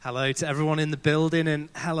Hello to everyone in the building, and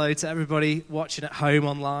hello to everybody watching at home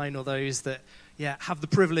online, or those that have the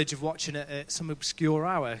privilege of watching it at some obscure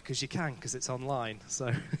hour, because it's online.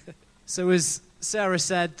 So as Sarah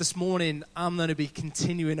said this morning, I'm going to be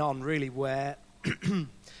continuing on really where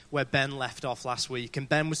Ben left off last week. And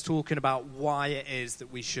Ben was talking about why it is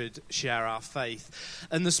that we should share our faith.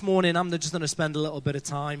 And this morning, I'm just going to spend a little bit of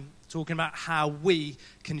time talking about how we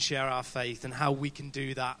can share our faith and how we can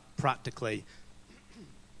do that practically.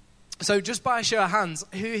 So just by a show of hands,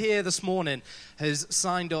 who here this morning has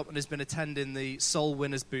signed up and has been attending the Soul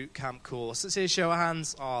Winners Bootcamp course? Let's see a show of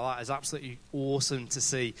hands. Oh, that is absolutely awesome to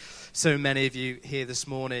see so many of you here this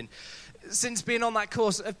morning. Since being on that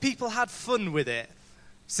course, have people had fun with it?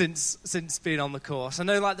 Since being on the course. I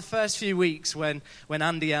know like the first few weeks when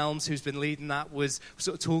Andy Elms, who's been leading that, was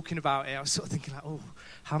sort of talking about it, I was sort of thinking like, oh,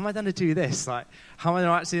 how am I going to do this? Like, how am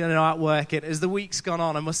I actually going to outwork it? As the week's gone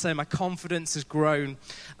on, I must say my confidence has grown,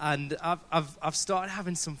 and I've started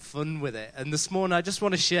having some fun with it. And this morning I just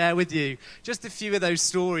want to share with you just a few of those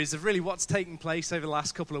stories of really what's taken place over the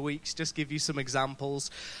last couple of weeks, just give you some examples.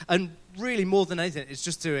 And really more than anything, it's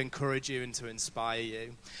just to encourage you and to inspire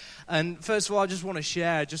you. And first of all, I just want to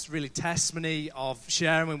share just really testimony of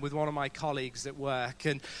sharing with one of my colleagues at work.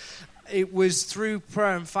 And it was through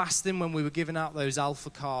prayer and fasting when we were giving out those alpha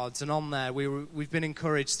cards. And on there, we've been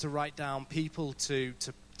encouraged to write down people to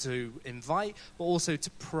invite, but also to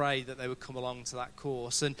pray that they would come along to that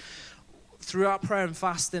course. And throughout prayer and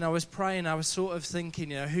fasting, I was praying, I was sort of thinking,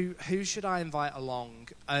 who should I invite along?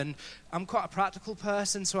 And I'm quite a practical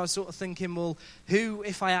person, so I was sort of thinking, well, who,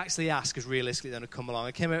 if I actually ask, is realistically going to come along?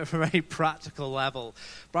 I came at it from a very practical level.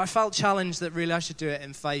 But I felt challenged that really I should do it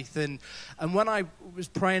in faith. And when I was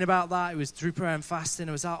praying about that, it was through prayer and fasting,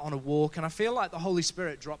 I was out on a walk, and I feel like the Holy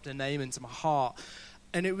Spirit dropped a name into my heart.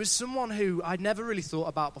 And it was someone who I'd never really thought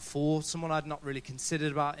about before, someone I'd not really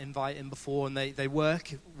considered about inviting before, and they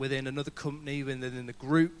work within another company, within the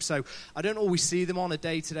group, so I don't always see them on a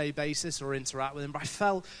day-to-day basis or interact with them, but I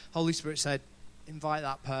felt Holy Spirit said, invite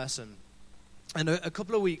that person. And a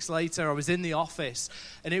couple of weeks later, I was in the office,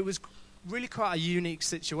 and it was really quite a unique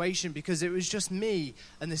situation because it was just me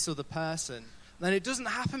and this other person. And it doesn't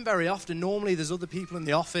happen very often. Normally there's other people in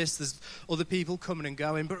the office, there's other people coming and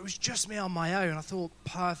going, but it was just me on my own. I thought,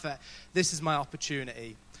 perfect, this is my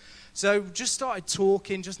opportunity. So just started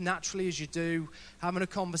talking, just naturally as you do, having a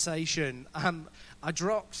conversation. I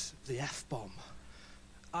dropped the F-bomb.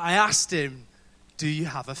 I asked him, do you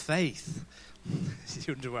have a faith?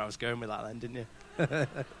 You wonder where I was going with that then, didn't you?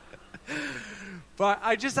 But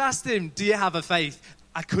I just asked him, do you have a faith?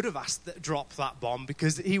 I could have dropped that bomb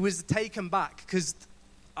because he was taken back because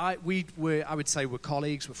I would say we're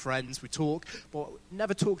colleagues, we're friends, we talk, but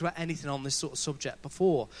never talked about anything on this sort of subject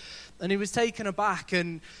before. And he was taken aback,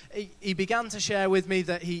 and he began to share with me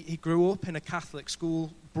that he grew up in a Catholic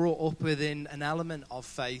school, brought up within an element of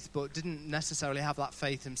faith, but didn't necessarily have that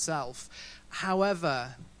faith himself.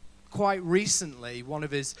 However, quite recently, one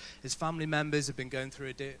of his family members had been going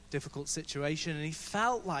through a difficult situation, and he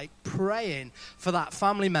felt like praying for that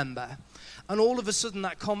family member. And all of a sudden,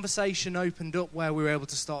 that conversation opened up where we were able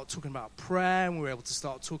to start talking about prayer, and we were able to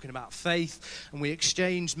start talking about faith, and we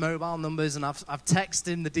exchanged mobile numbers, and I've texted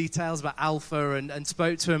him the details about Alpha and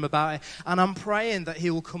spoke to him about it, and I'm praying that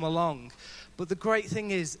he will come along. But the great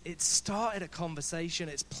thing is, it started a conversation,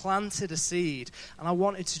 it's planted a seed, and I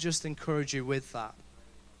wanted to just encourage you with that.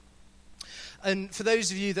 And for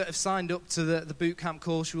those of you that have signed up to the bootcamp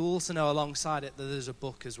course, you will also know alongside it that there's a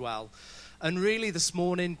book as well. And really this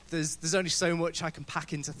morning, there's only so much I can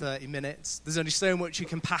pack into 30 minutes. There's only so much you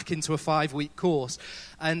can pack into a 5-week course.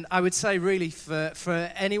 And I would say really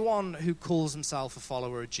for anyone who calls himself a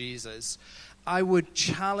follower of Jesus, I would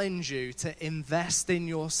challenge you to invest in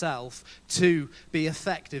yourself to be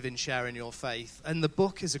effective in sharing your faith. And the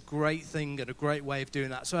book is a great thing and a great way of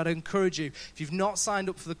doing that. So I'd encourage you, if you've not signed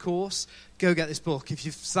up for the course, go get this book. If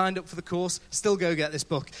you've signed up for the course, still go get this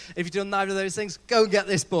book. If you've done neither of those things, go get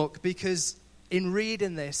this book, because in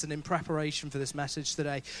reading this and in preparation for this message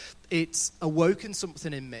today, it's awoken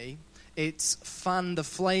something in me. It's fanned a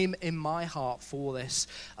flame in my heart for this.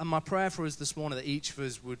 And my prayer for us this morning that each of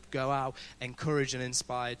us would go out encouraged and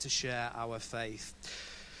inspired to share our faith.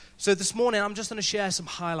 So this morning, I'm just going to share some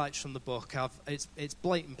highlights from the book. It's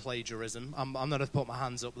blatant plagiarism. I'm going to put my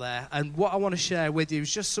hands up there. And what I want to share with you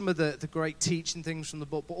is just some of the great teaching things from the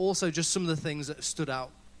book, but also just some of the things that have stood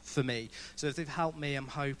out for me. So if they've helped me, I'm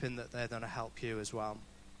hoping that they're going to help you as well.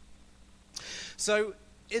 So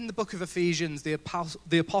in the book of Ephesians, the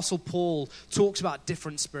Apostle Paul talks about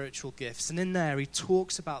different spiritual gifts. And in there, he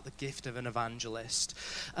talks about the gift of an evangelist.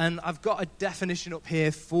 And I've got a definition up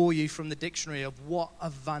here for you from the dictionary of what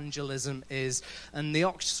evangelism is. And the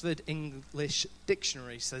Oxford English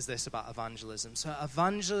Dictionary says this about evangelism. So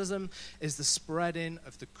evangelism is the spreading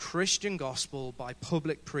of the Christian gospel by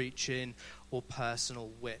public preaching or personal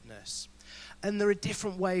witness. And there are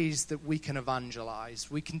different ways that we can evangelize.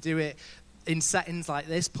 We can do it in settings like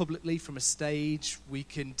this, publicly from a stage. We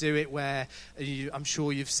can do it where I'm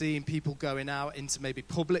sure you've seen people going out into maybe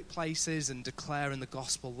public places and declaring the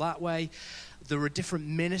gospel that way. There are different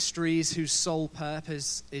ministries whose sole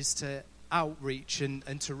purpose is to outreach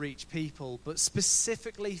and to reach people. But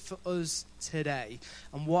specifically for us today,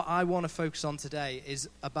 and what I want to focus on today, is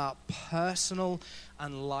about personal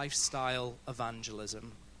and lifestyle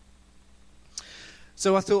evangelism.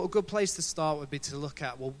 So I thought a good place to start would be to look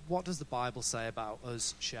at, well, what does the Bible say about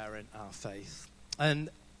us sharing our faith? And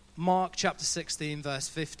Mark chapter 16, verse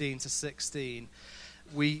 15 to 16,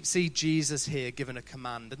 we see Jesus here given a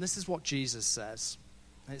command. And this is what Jesus says.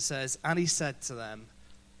 It says, "And he said to them,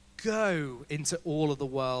 'Go into all of the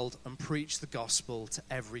world and preach the gospel to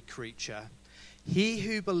every creature. He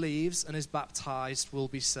who believes and is baptized will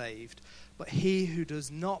be saved, but he who does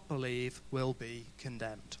not believe will be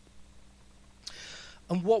condemned.'"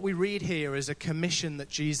 And what we read here is a commission that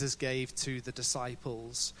Jesus gave to the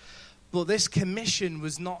disciples. But this commission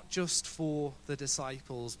was not just for the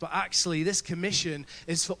disciples, but actually this commission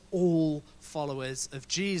is for all followers of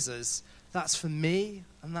Jesus. That's for me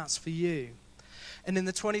and that's for you. And in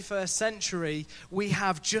the 21st century, we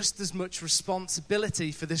have just as much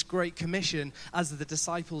responsibility for this great commission as the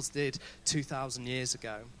disciples did 2,000 years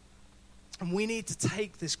ago. And we need to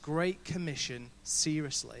take this great commission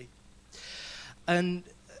seriously. And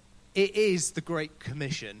it is the Great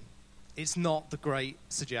Commission. It's not the Great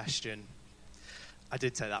Suggestion. I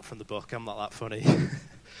did take that from the book. I'm not that funny.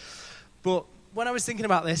 But when I was thinking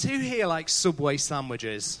about this, who here likes Subway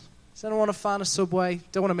sandwiches? Is anyone a fan of Subway?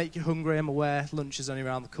 Don't want to make you hungry, I'm aware. Lunch is only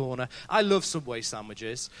around the corner. I love Subway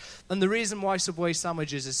sandwiches. And the reason why Subway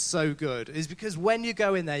sandwiches is so good is because when you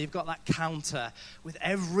go in there, you've got that counter with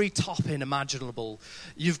every topping imaginable.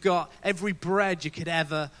 You've got every bread you could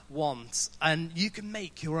ever want. And you can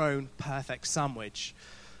make your own perfect sandwich.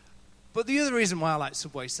 But the other reason why I like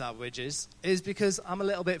Subway sandwiches is because I'm a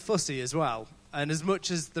little bit fussy as well. And as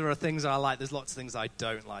much as there are things I like, there's lots of things I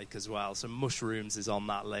don't like as well. So mushrooms is on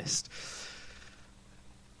that list.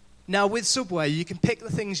 Now, with Subway, you can pick the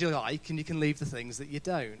things you like and you can leave the things that you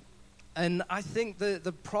don't. And I think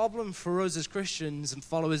the problem for us as Christians and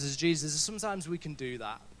followers of Jesus is sometimes we can do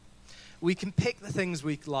that. We can pick the things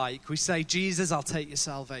we like. We say, "Jesus, I'll take your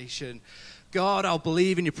salvation. God, I'll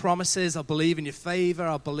believe in your promises. I'll believe in your favor.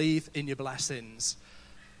 I'll believe in your blessings."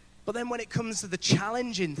 But then when it comes to the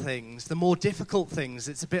challenging things, the more difficult things,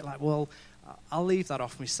 it's a bit like, well, I'll leave that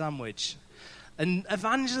off my sandwich. And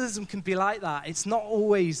evangelism can be like that. It's not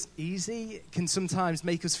always easy. It can sometimes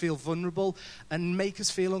make us feel vulnerable and make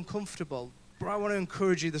us feel uncomfortable. But I want to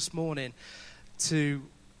encourage you this morning to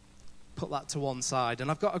put that to one side.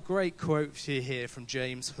 And I've got a great quote for you here from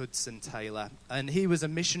James Hudson Taylor. And he was a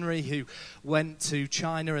missionary who went to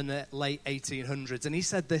China in the late 1800s. And he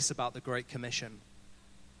said this about the Great Commission.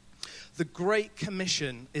 "The Great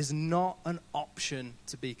Commission is not an option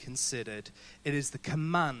to be considered. It is the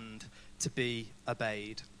command to be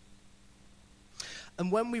obeyed."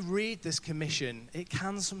 And when we read this commission, it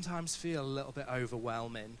can sometimes feel a little bit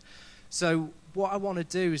overwhelming. So what I want to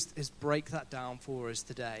do is break that down for us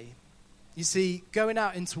today. You see, going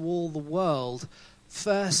out into all the world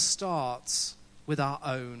first starts with our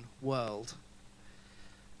own world.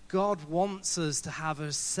 God wants us to have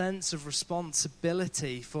a sense of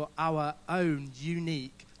responsibility for our own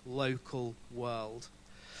unique local world.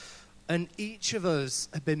 And each of us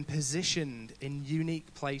have been positioned in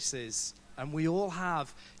unique places, and we all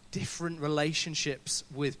have different relationships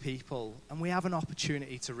with people, and we have an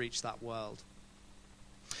opportunity to reach that world.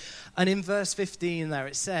 And in verse 15 there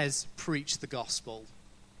it says, "Preach the gospel."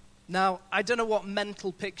 Now, I don't know what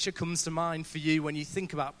mental picture comes to mind for you when you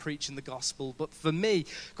think about preaching the gospel, but for me,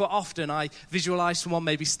 quite often I visualize someone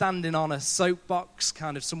maybe standing on a soapbox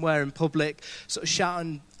kind of somewhere in public, sort of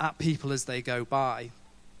shouting at people as they go by.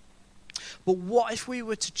 But what if we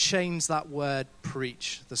were to change that word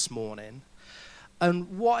preach this morning?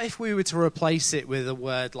 And what if we were to replace it with a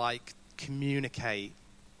word like communicate,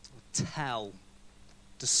 tell,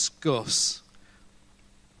 discuss?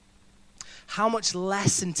 How much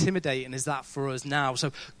less intimidating is that for us now?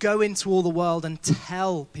 So go into all the world and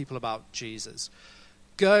tell people about Jesus.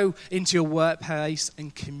 Go into your workplace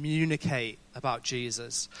and communicate about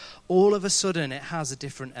Jesus. All of a sudden, it has a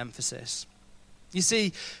different emphasis. You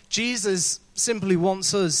see, Jesus simply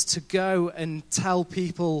wants us to go and tell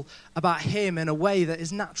people about him in a way that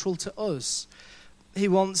is natural to us. He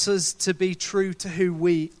wants us to be true to who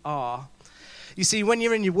we are. You see, when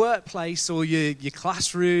you're in your workplace or your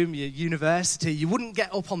classroom, your university, you wouldn't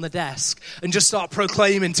get up on the desk and just start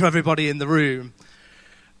proclaiming to everybody in the room.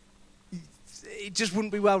 It just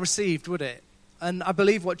wouldn't be well received, would it? And I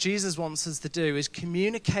believe what Jesus wants us to do is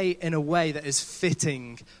communicate in a way that is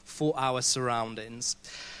fitting for our surroundings.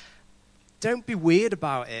 Don't be weird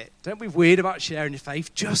about it. Don't be weird about sharing your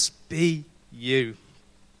faith. Just be you.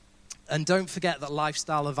 And don't forget that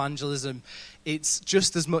lifestyle evangelism, it's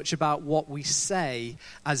just as much about what we say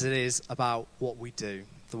as it is about what we do,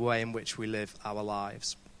 the way in which we live our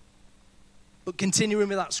lives. But continuing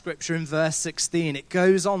with that scripture in verse 16, it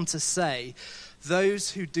goes on to say,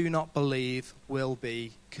 those who do not believe will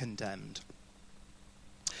be condemned.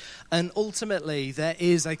 And ultimately, there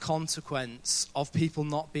is a consequence of people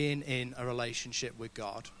not being in a relationship with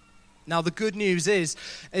God. Now, the good news is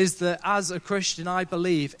that as a Christian, I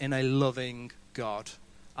believe in a loving God.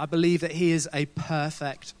 I believe that he is a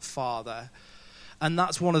perfect Father. And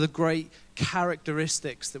that's one of the great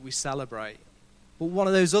characteristics that we celebrate. But one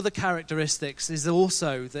of those other characteristics is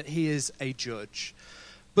also that he is a judge.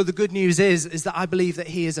 But the good news is that I believe that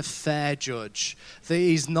he is a fair judge, that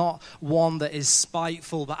he's not one that is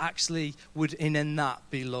spiteful, but actually would in that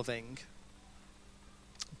be loving.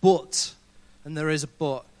 But, and there is a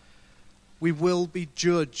but, we will be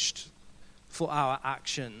judged for our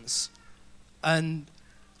actions. And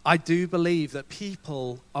I do believe that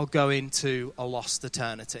people are going to a lost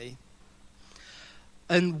eternity.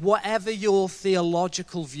 And whatever your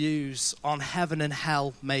theological views on heaven and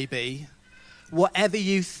hell may be, whatever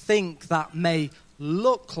you think that may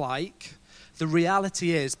look like, the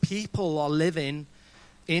reality is people are living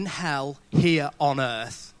in hell here on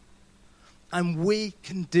earth. And we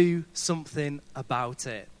can do something about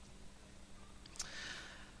it.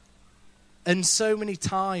 And so many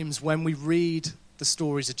times when we read the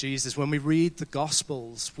stories of Jesus, when we read the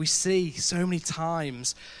Gospels, we see so many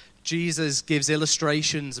times Jesus gives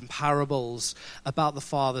illustrations and parables about the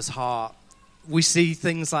Father's heart. We see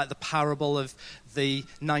things like the parable of the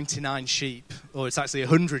 99 sheep, or it's actually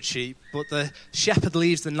 100 sheep, but the shepherd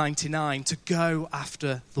leaves the 99 to go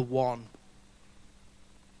after the one.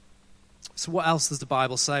 So what else does the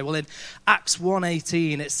Bible say? Well, in Acts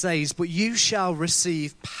 1:18 it says, "But you shall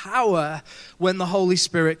receive power when the Holy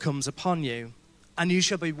Spirit comes upon you, and you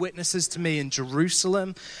shall be witnesses to me in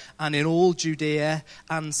Jerusalem and in all Judea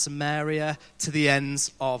and Samaria to the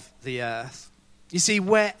ends of the earth." You see,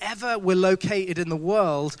 wherever we're located in the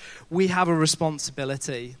world, we have a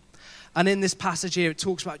responsibility. And in this passage here, it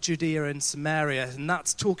talks about Judea and Samaria, and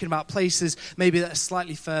that's talking about places maybe that are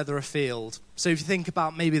slightly further afield. So if you think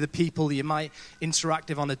about maybe the people you might interact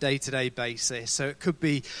with on a day-to-day basis, so it could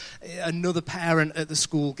be another parent at the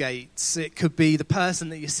school gates, it could be the person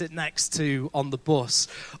that you sit next to on the bus,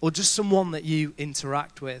 or just someone that you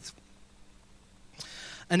interact with.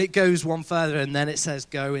 And it goes one further, and then it says,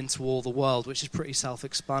 go into all the world, which is pretty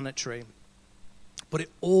self-explanatory. But it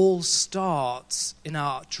all starts in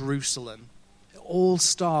our Jerusalem. It all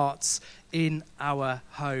starts in our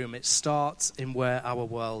home. It starts in where our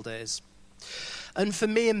world is. And for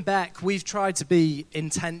me and Beck, we've tried to be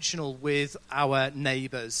intentional with our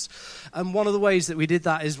neighbours. And one of the ways that we did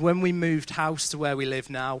that is when we moved house to where we live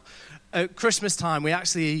now, at Christmas time, we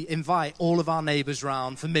actually invite all of our neighbours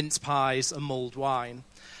round for mince pies and mulled wine.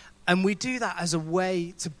 And we do that as a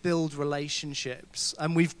way to build relationships.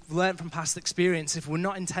 And we've learned from past experience, if we're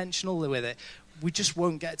not intentional with it, we just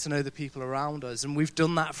won't get to know the people around us. And we've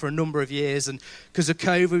done that for a number of years. And because of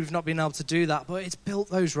COVID, we've not been able to do that. But it's built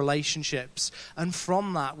those relationships. And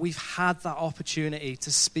from that, we've had that opportunity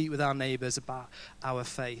to speak with our neighbours about our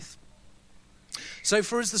faith. So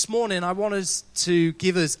for us this morning, I want us to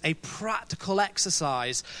give us a practical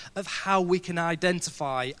exercise of how we can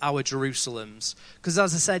identify our Jerusalems. Because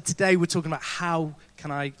as I said, today we're talking about how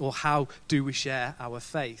do we share our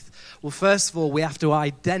faith. Well, first of all, we have to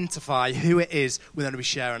identify who it is we're going to be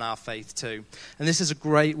sharing our faith to. And this is a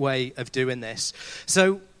great way of doing this.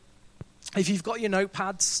 So if you've got your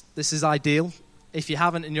notepads, this is ideal. If you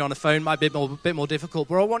haven't and you're on a phone, it might be a bit more difficult.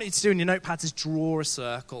 But what I want you to do in your notepads is draw a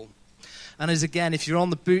circle. And as again, if you're on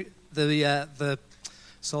the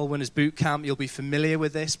Soul Winners Boot Camp, you'll be familiar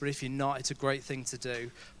with this. But if you're not, it's a great thing to do.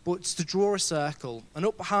 But it's to draw a circle. And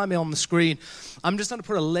up behind me on the screen, I'm just going to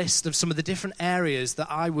put a list of some of the different areas that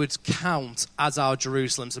I would count as our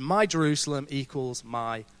Jerusalems. And my Jerusalem equals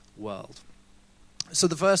my world. So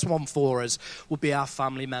the first one for us would be our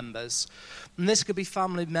family members. And this could be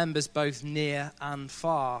family members both near and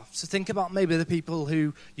far. So think about maybe the people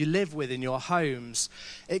who you live with in your homes.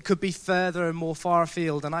 It could be further and more far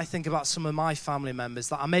afield. And I think about some of my family members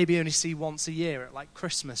that I maybe only see once a year, at like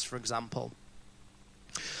Christmas, for example.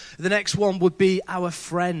 The next one would be our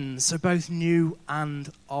friends, so both new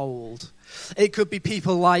and old. It could be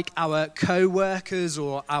people like our co-workers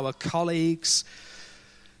or our colleagues.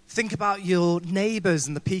 Think about your neighbours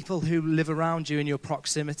and the people who live around you in your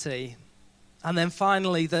proximity. And then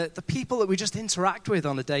finally, the people that we just interact with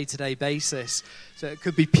on a day-to-day basis. So it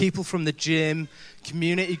could be people from the gym,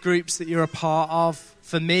 community groups that you're a part of.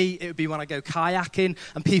 For me, it would be when I go kayaking,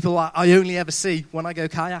 and people I only ever see when I go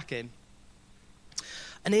kayaking.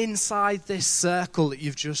 And inside this circle that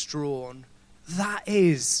you've just drawn, that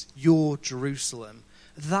is your Jerusalem.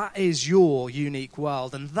 That is your unique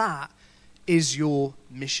world, and that is your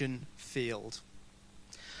mission field.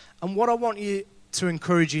 And what I want you to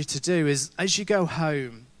encourage you to do is, as you go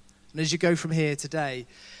home and as you go from here today,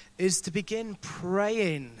 is to begin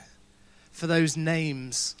praying for those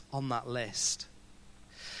names on that list.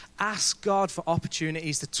 Ask God for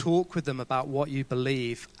opportunities to talk with them about what you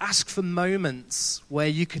believe. Ask for moments where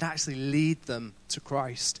you could actually lead them to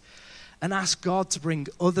Christ. And ask God to bring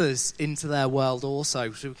others into their world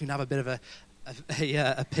also, so we can have a bit of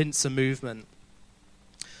a pincer movement.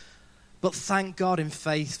 But thank God in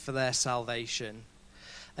faith for their salvation.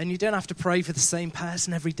 And you don't have to pray for the same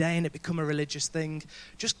person every day and it become a religious thing.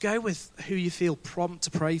 Just go with who you feel prompt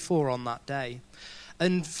to pray for on that day.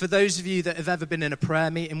 And for those of you that have ever been in a prayer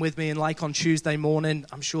meeting with me, and like on Tuesday morning,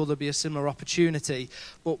 I'm sure there'll be a similar opportunity.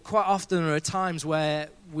 But quite often there are times where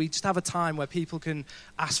we just have a time where people can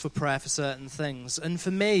ask for prayer for certain things. And for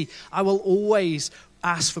me, I will always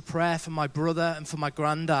ask for prayer for my brother and for my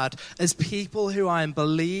granddad, as people who I am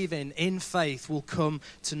believing in faith will come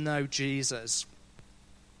to know Jesus.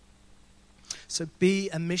 So be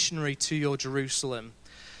a missionary to your Jerusalem.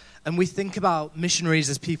 And we think about missionaries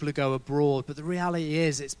as people who go abroad, but the reality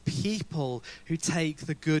is it's people who take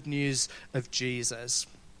the good news of Jesus.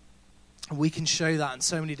 And we can show that in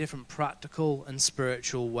so many different practical and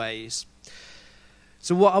spiritual ways.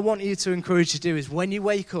 So what I want you to encourage you to do is, when you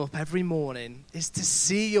wake up every morning, is to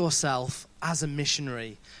see yourself as a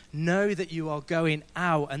missionary. Know that you are going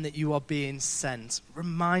out and that you are being sent.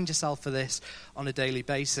 Remind yourself of this on a daily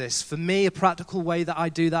basis. For me, a practical way that I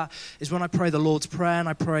do that is when I pray the Lord's Prayer and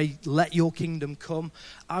I pray, let your kingdom come.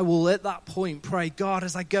 I will at that point pray, God,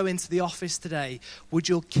 as I go into the office today, would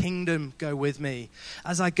your kingdom go with me?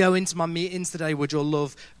 As I go into my meetings today, would your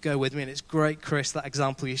love go with me? And it's great, Chris, that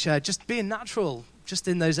example you shared. Just being natural, just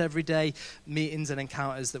in those everyday meetings and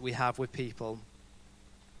encounters that we have with people.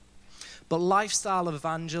 But lifestyle of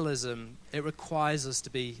evangelism, it requires us to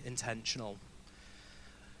be intentional.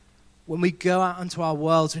 When we go out into our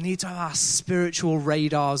world, we need to have our spiritual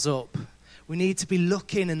radars up. We need to be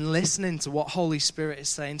looking and listening to what Holy Spirit is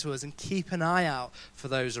saying to us and keep an eye out for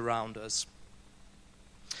those around us.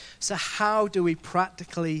 So how do we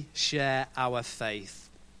practically share our faith?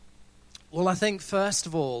 Well, I think first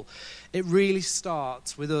of all, it really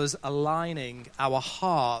starts with us aligning our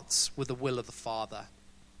hearts with the will of the Father.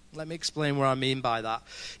 Let me explain what I mean by that.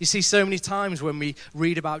 You see, so many times when we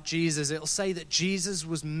read about Jesus, it'll say that Jesus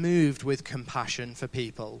was moved with compassion for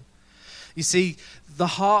people. You see, the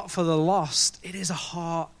heart for the lost, it is a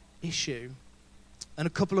heart issue. And a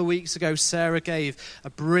couple of weeks ago, Sarah gave a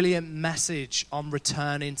brilliant message on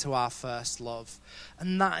returning to our first love.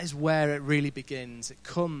 And that is where it really begins. It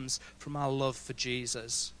comes from our love for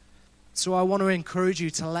Jesus. So I want to encourage you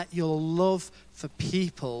to let your love for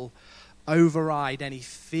people override any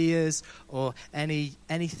fears or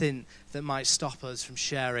anything that might stop us from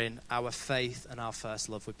sharing our faith and our first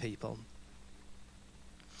love with people.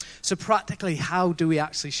 So practically, how do we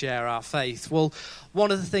actually share our faith? Well,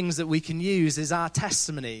 one of the things that we can use is our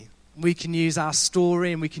testimony. We can use our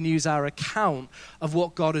story and we can use our account of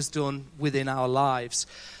what God has done within our lives.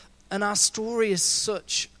 And our story is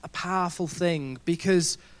such a powerful thing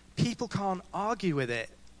because people can't argue with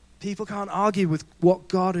it. People can't argue with what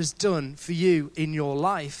God has done for you in your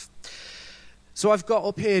life. So I've got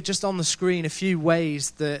up here just on the screen a few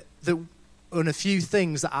ways that and a few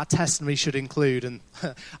things that our testimony should include. And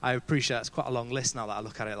I appreciate it's quite a long list now that I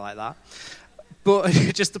look at it like that. But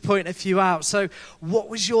just to point a few out. So what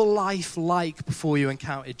was your life like before you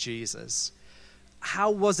encountered Jesus?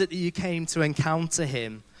 How was it that you came to encounter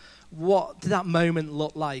him? What did that moment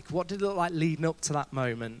look like? What did it look like leading up to that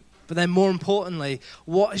moment? But then more importantly,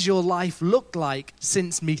 what has your life looked like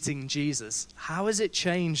since meeting Jesus? How has it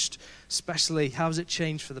changed, especially how has it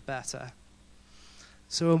changed for the better?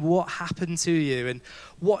 So what happened to you, and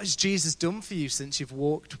what has Jesus done for you since you've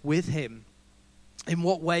walked with him? In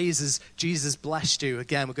what ways has Jesus blessed you?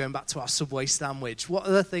 Again, we're going back to our Subway sandwich. What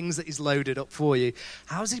are the things that he's loaded up for you?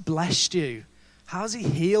 How has he blessed you? How has he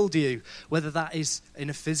healed you? Whether that is in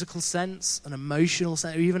a physical sense, an emotional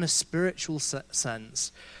sense, or even a spiritual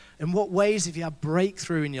sense. In what ways have you had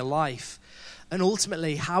breakthrough in your life? And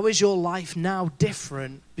ultimately, how is your life now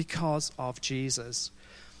different because of Jesus?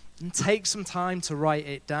 And take some time to write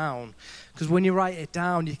it down. Because when you write it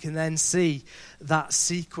down, you can then see that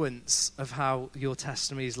sequence of how your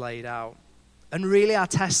testimony is laid out. And really, our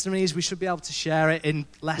testimonies, we should be able to share it in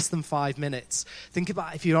less than 5 minutes. Think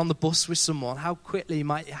about if you're on the bus with someone, how quickly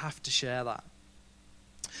might you have to share that?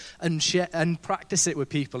 And practice it with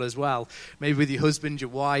people as well. Maybe with your husband,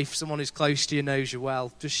 your wife, someone who's close to you, knows you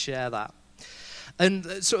well. Just share that. And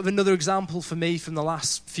sort of another example for me from the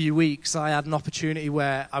last few weeks, I had an opportunity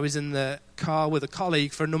where I was in the car with a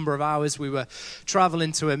colleague for a number of hours. We were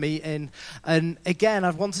traveling to a meeting. And again,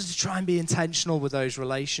 I wanted to try and be intentional with those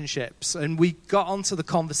relationships. And we got onto the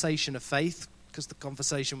conversation of faith, because the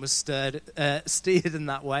conversation was steered in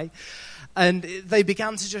that way. And they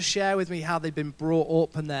began to just share with me how they'd been brought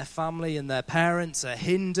up and their family and their parents are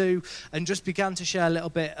Hindu, and just began to share a little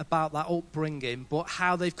bit about that upbringing, but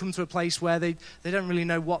how they've come to a place where they don't really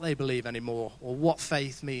know what they believe anymore or what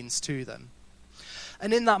faith means to them.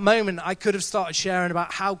 And in that moment, I could have started sharing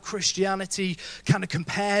about how Christianity kind of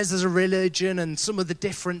compares as a religion and some of the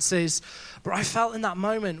differences, but I felt in that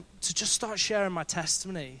moment to just start sharing my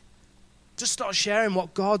testimony. Just start sharing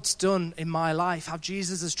what God's done in my life, how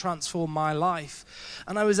Jesus has transformed my life.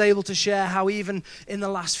 And I was able to share how even in the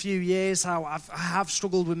last few years, how I have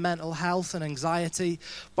struggled with mental health and anxiety,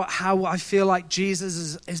 but how I feel like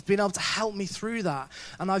Jesus has been able to help me through that.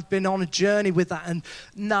 And I've been on a journey with that, and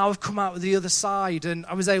now I've come out with the other side, and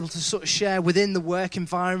I was able to sort of share within the work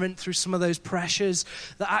environment through some of those pressures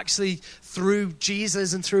that actually through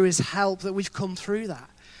Jesus and through his help that we've come through that.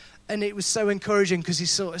 And it was so encouraging because he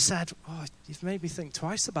sort of said, oh, you've made me think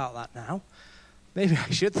twice about that now. Maybe I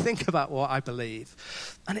should think about what I believe.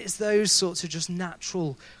 And it's those sorts of just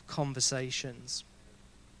natural conversations.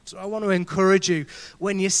 So I want to encourage you,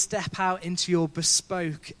 when you step out into your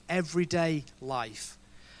bespoke everyday life,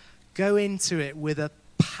 go into it with a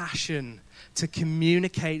passion to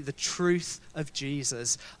communicate the truth of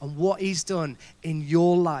Jesus and what he's done in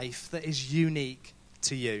your life that is unique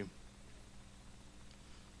to you.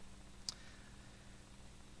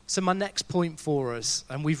 So my next point for us,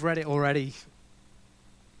 and we've read it already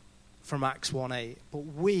from Acts 1:8, but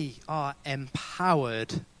we are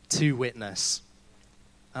empowered to witness.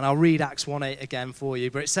 And I'll read Acts 1:8 again for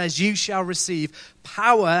you, but it says, you shall receive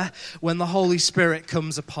power when the Holy Spirit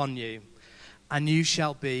comes upon you, and you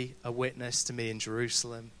shall be a witness to me in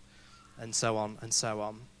Jerusalem, and so on and so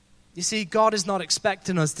on. You see, God is not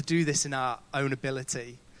expecting us to do this in our own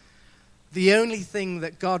ability. The only thing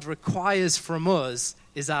that God requires from us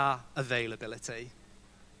is our availability.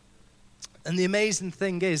 And the amazing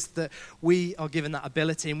thing is that we are given that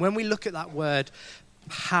ability. And when we look at that word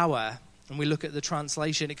power, and we look at the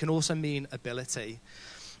translation, it can also mean ability.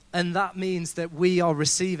 And that means that we are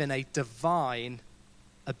receiving a divine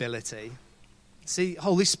ability. See,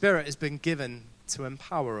 Holy Spirit has been given to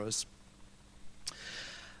empower us.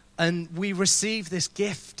 And we receive this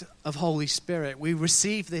gift of Holy Spirit. We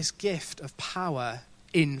receive this gift of power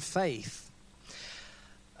in faith.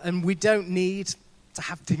 And we don't need to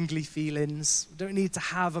have tingly feelings. We don't need to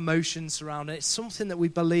have emotions around it. It's something that we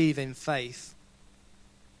believe in faith.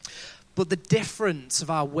 But the difference of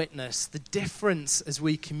our witness, the difference as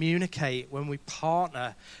we communicate when we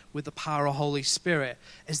partner with the power of Holy Spirit,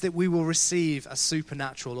 is that we will receive a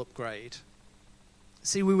supernatural upgrade.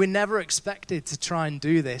 See, we were never expected to try and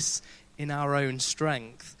do this in our own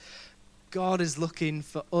strength. God is looking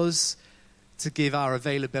for us to give our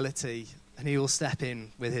availability, and he will step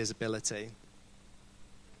in with his ability.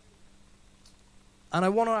 And I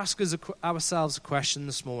want to ask ourselves a question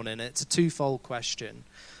this morning. It's a twofold question.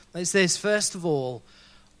 It's this: first of all,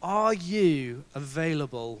 are you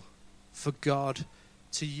available for God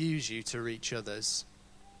to use you to reach others?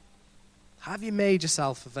 Have you made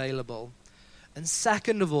yourself available? And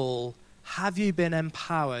second of all, have you been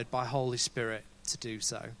empowered by Holy Spirit to do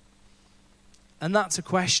so? And that's a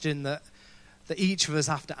question that each of us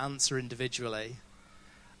have to answer individually.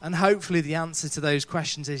 And hopefully the answer to those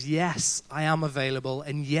questions is yes, I am available,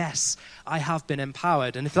 and yes, I have been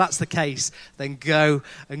empowered. And if that's the case, then go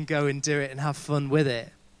and do it and have fun with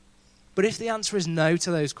it. But if the answer is no to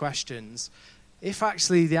those questions, if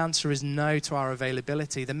actually the answer is no to our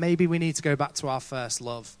availability, then maybe we need to go back to our first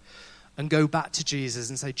love. and go back to Jesus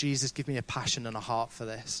and say, Jesus, give me a passion and a heart for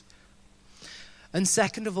this. And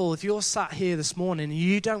second of all, if you're sat here this morning and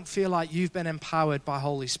you don't feel like you've been empowered by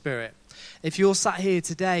Holy Spirit, if you're sat here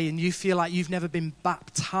today and you feel like you've never been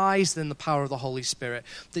baptized in the power of the Holy Spirit,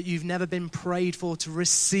 that you've never been prayed for to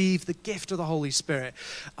receive the gift of the Holy Spirit,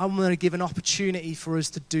 I'm going to give an opportunity for us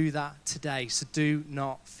to do that today. So do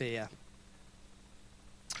not fear.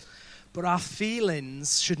 But our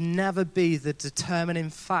feelings should never be the determining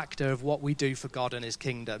factor of what we do for God and his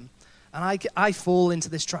kingdom. And I fall into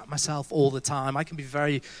this trap myself all the time. I can be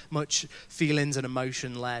very much feelings and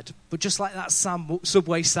emotion led. But just like that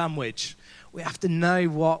Subway sandwich, we have to know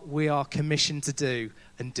what we are commissioned to do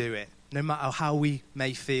and do it, no matter how we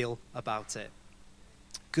may feel about it.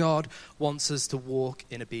 God wants us to walk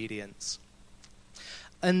in obedience.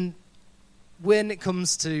 And when it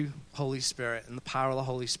comes to Holy Spirit and the power of the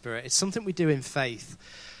Holy Spirit, it's something we do in faith.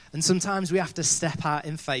 And sometimes we have to step out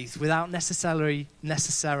in faith without necessarily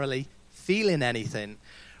feeling anything,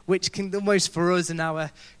 which can almost, for us in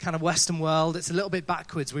our kind of Western world, it's a little bit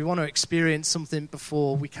backwards. We want to experience something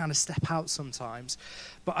before we kind of step out sometimes.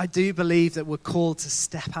 But I do believe that we're called to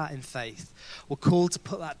step out in faith. We're called to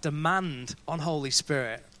put that demand on Holy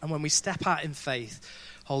Spirit. And when we step out in faith,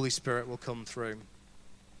 Holy Spirit will come through.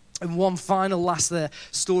 And one final last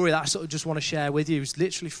story that I sort of just want to share with you is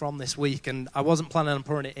literally from this week. And I wasn't planning on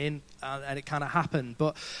putting it in, and it kind of happened.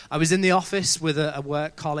 But I was in the office with a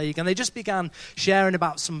work colleague, and they just began sharing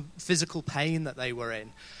about some physical pain that they were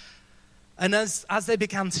in. And as they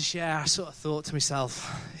began to share, I sort of thought to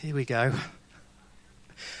myself, here we go.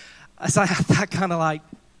 As I had that kind of like,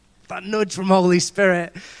 that nudge from Holy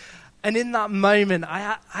Spirit. And in that moment,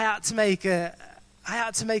 I had to make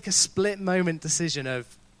a split moment decision of,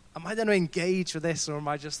 am I going to engage with this or am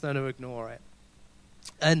I just going to ignore it?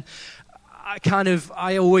 And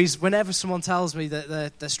I always, whenever someone tells me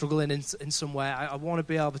that they're struggling in some way, I want to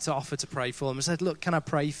be able to offer to pray for them. I said, look, can I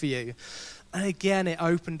pray for you? And again, it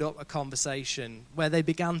opened up a conversation where they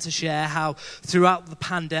began to share how throughout the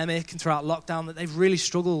pandemic and throughout lockdown that they've really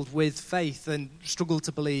struggled with faith and struggled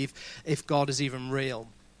to believe if God is even real.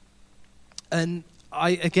 And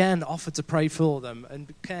I, again, offered to pray for them.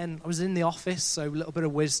 And again, I was in the office, so a little bit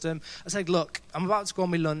of wisdom. I said, look, I'm about to go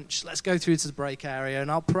on my lunch. Let's go through to the break area, and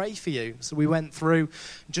I'll pray for you. So we went through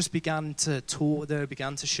and just began to talk with her,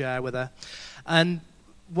 began to share with her. And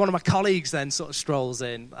one of my colleagues then sort of strolls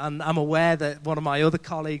in. And I'm aware that one of my other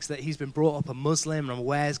colleagues, that he's been brought up a Muslim, and I'm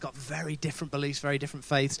aware he's got very different beliefs, very different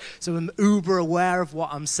faiths. So I'm uber aware of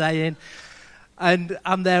what I'm saying. And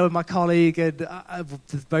I'm there with my colleague, and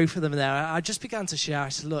both of them are there. I just began to share. I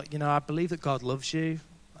said, look, I believe that God loves you.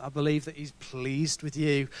 I believe that he's pleased with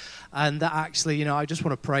you. And that actually, I just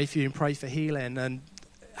want to pray for you and pray for healing. And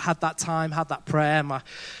had that time, had that prayer. My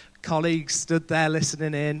colleague stood there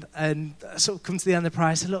listening in, and sort of come to the end of the prayer.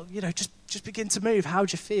 I said, look, just begin to move. How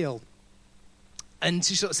do you feel? And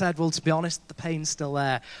she sort of said, well, to be honest, the pain's still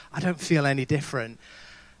there. I don't feel any different.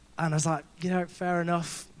 And I was like, fair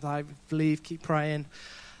enough. I believe, keep praying.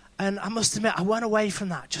 And I must admit, I went away from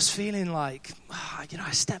that just feeling like,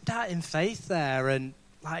 I stepped out in faith there, and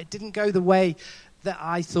it didn't go the way that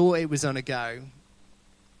I thought it was going to go.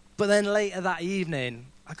 But then later that evening,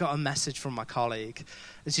 I got a message from my colleague.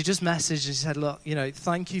 And she just messaged and she said, look,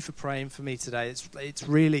 thank you for praying for me today. It's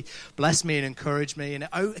really blessed me and encouraged me. And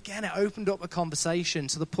it opened up a conversation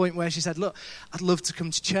to the point where she said, look, I'd love to come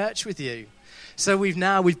to church with you. So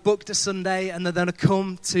we've booked a Sunday, and they're going to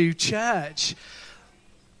come to church.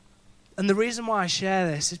 And the reason why I share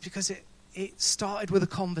this is because it started with a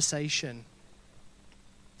conversation.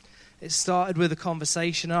 It started with a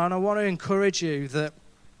conversation, and I want to encourage you that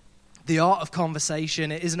the art of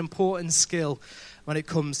conversation, it is an important skill when it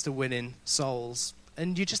comes to winning souls.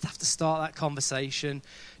 And you just have to start that conversation.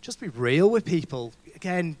 Just be real with people.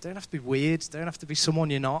 Again, don't have to be weird. Don't have to be someone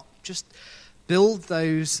you're not. Just build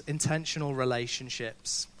those intentional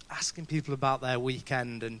relationships, asking people about their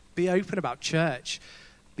weekend, and be open about church.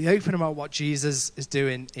 Be open about what Jesus is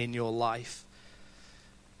doing in your life.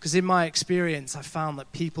 Because in my experience, I found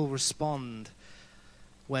that people respond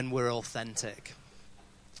when we're authentic.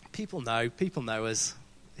 People know us.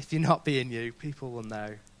 If you're not being you, people will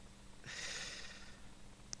know.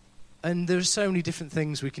 And there's so many different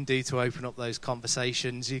things we can do to open up those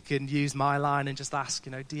conversations. You can use my line and just ask,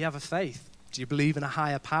 do you have a faith? Do you believe in a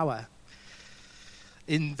higher power?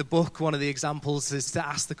 In the book, one of the examples is to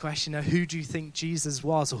ask the question, who do you think Jesus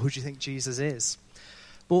was, or who do you think Jesus is?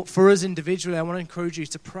 But for us individually, I want to encourage you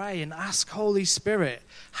to pray and ask Holy Spirit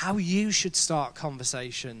how you should start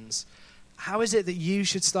conversations. How is it that you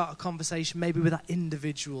should start a conversation maybe with that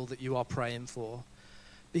individual that you are praying for?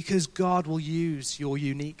 because God will use your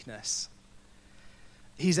uniqueness.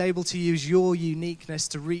 He's able to use your uniqueness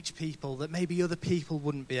to reach people that maybe other people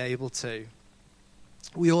wouldn't be able to.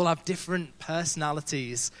 We all have different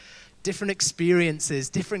personalities, different experiences,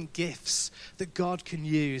 different gifts that God can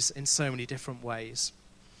use in so many different ways.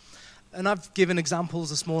 And I've given examples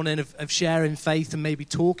this morning of sharing faith and maybe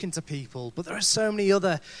talking to people, but there are so many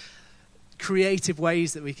other creative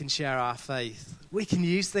ways that we can share our faith. We can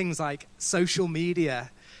use things like social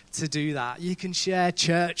media to do that. You can share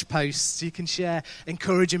church posts, you can share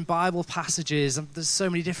encouraging Bible passages, and there's so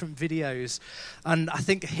many different videos. And I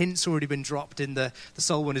think a hint's already been dropped in the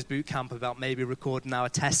Soul Winners Bootcamp about maybe recording our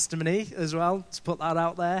testimony as well, to put that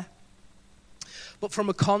out there. But from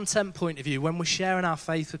a content point of view, when we're sharing our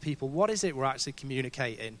faith with people, what is it we're actually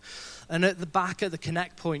communicating? And at the back, at the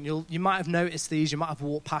connect point, you might have noticed these, you might have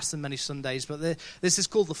walked past them many Sundays, but this is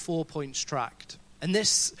called the 4 Points Tract. And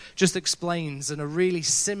this just explains in a really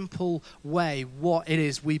simple way what it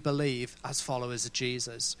is we believe as followers of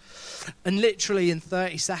Jesus. And literally in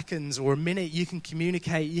 30 seconds or a minute, you can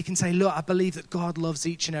communicate. You can say, look, I believe that God loves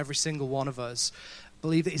each and every single one of us. I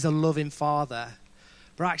believe that he's a loving father.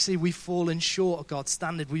 But actually, we've fallen short of God's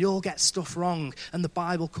standard. We all get stuff wrong, and the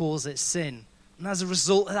Bible calls it sin. And as a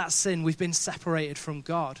result of that sin, we've been separated from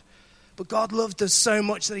God. But God loved us so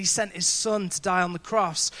much that he sent his son to die on the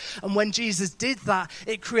cross. And when Jesus did that,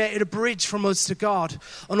 it created a bridge from us to God.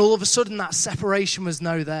 And all of a sudden, that separation was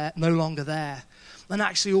no longer there. And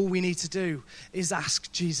actually, all we need to do is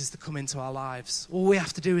ask Jesus to come into our lives. All we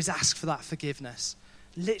have to do is ask for that forgiveness.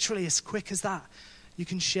 Literally, as quick as that, you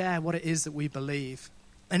can share what it is that we believe.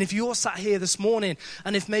 And if you're sat here this morning,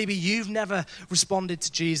 and if maybe you've never responded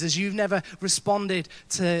to Jesus, you've never responded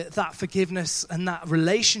to that forgiveness and that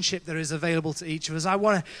relationship that is available to each of us, I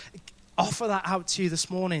want to offer that out to you this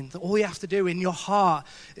morning. That all you have to do in your heart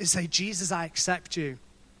is say, Jesus, I accept you.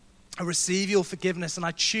 I receive your forgiveness, and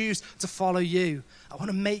I choose to follow you. I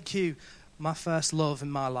want to make you my first love in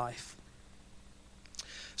my life.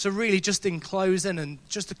 So really, just in closing, and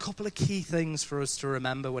just a couple of key things for us to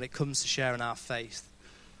remember when it comes to sharing our faith.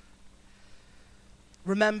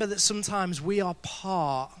 Remember that sometimes we are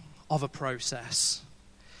part of a process.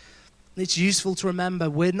 It's useful to remember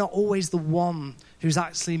we're not always the one who's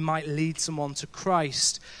actually might lead someone to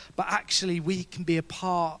Christ, but actually we can be a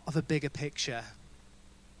part of a bigger picture.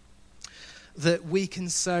 That we can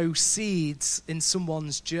sow seeds in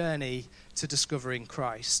someone's journey to discovering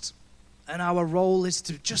Christ. And our role is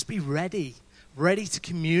to just be ready to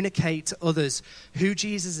communicate to others who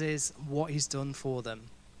Jesus is and what he's done for them.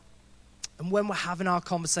 And when we're having our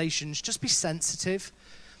conversations, just be sensitive.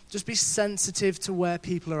 Just be sensitive to where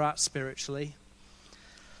people are at spiritually.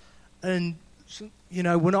 And, you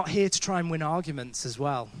know, we're not here to try and win arguments as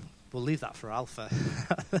well. We'll leave that for Alpha.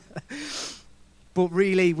 But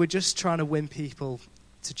really, we're just trying to win people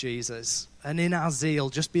to Jesus. And in our zeal,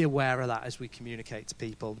 just be aware of that as we communicate to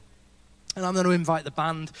people. And I'm going to invite the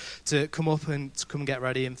band to come up and to come get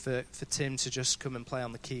ready, and for Tim to just come and play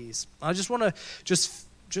on the keys. I just want to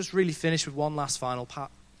just really finish with one last final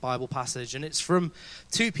Bible passage, and it's from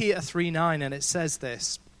 2 Peter 3:9, and it says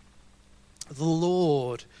this: the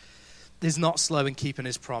Lord is not slow in keeping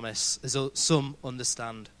his promise, as some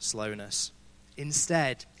understand slowness.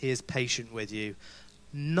 Instead, he is patient with you,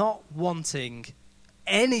 not wanting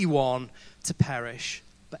anyone to perish,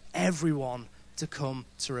 but everyone to come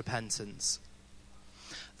to repentance.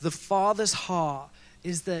 The Father's heart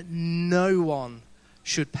is that no one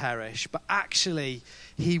should perish, but actually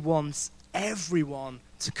he wants everyone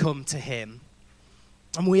to come to him.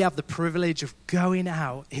 And we have the privilege of going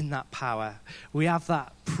out in that power. We have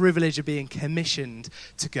that privilege of being commissioned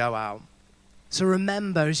to go out. So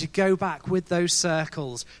remember, as you go back with those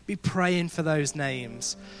circles, be praying for those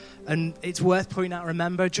names. And it's worth pointing out,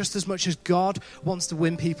 remember, just as much as God wants to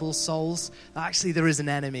win people's souls, actually there is an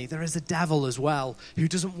enemy. There is a devil as well who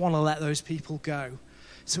doesn't want to let those people go.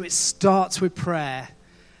 So it starts with prayer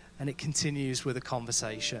and it continues with a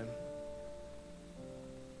conversation.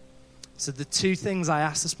 So the two things I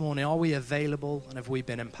asked this morning, are we available and have we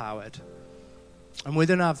been empowered? And we're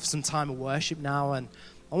going to have some time of worship now, and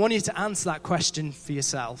I want you to answer that question for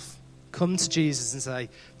yourself. Come to Jesus and say,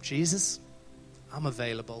 Jesus, I'm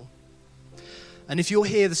available. And if you're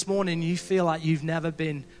here this morning and you feel like you've never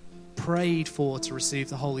been prayed for to receive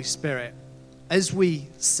the Holy Spirit, as we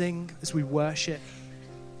sing, as we worship,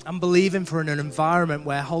 I'm believing for an environment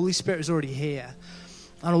where Holy Spirit is already here.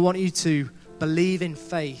 And I want you to believe in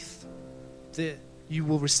faith that you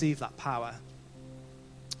will receive that power.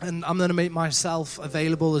 And I'm going to make myself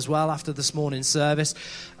available as well after this morning's service.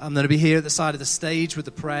 I'm going to be here at the side of the stage with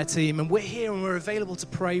the prayer team. And we're here and we're available to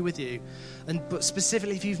pray with you. But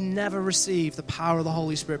specifically, if you've never received the power of the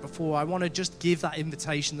Holy Spirit before, I want to just give that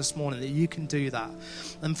invitation this morning that you can do that.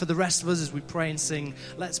 And for the rest of us, as we pray and sing,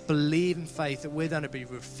 let's believe in faith that we're going to be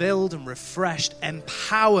refilled and refreshed,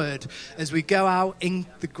 empowered as we go out in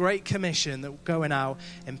the Great Commission, that we're going out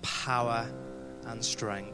in power and strength.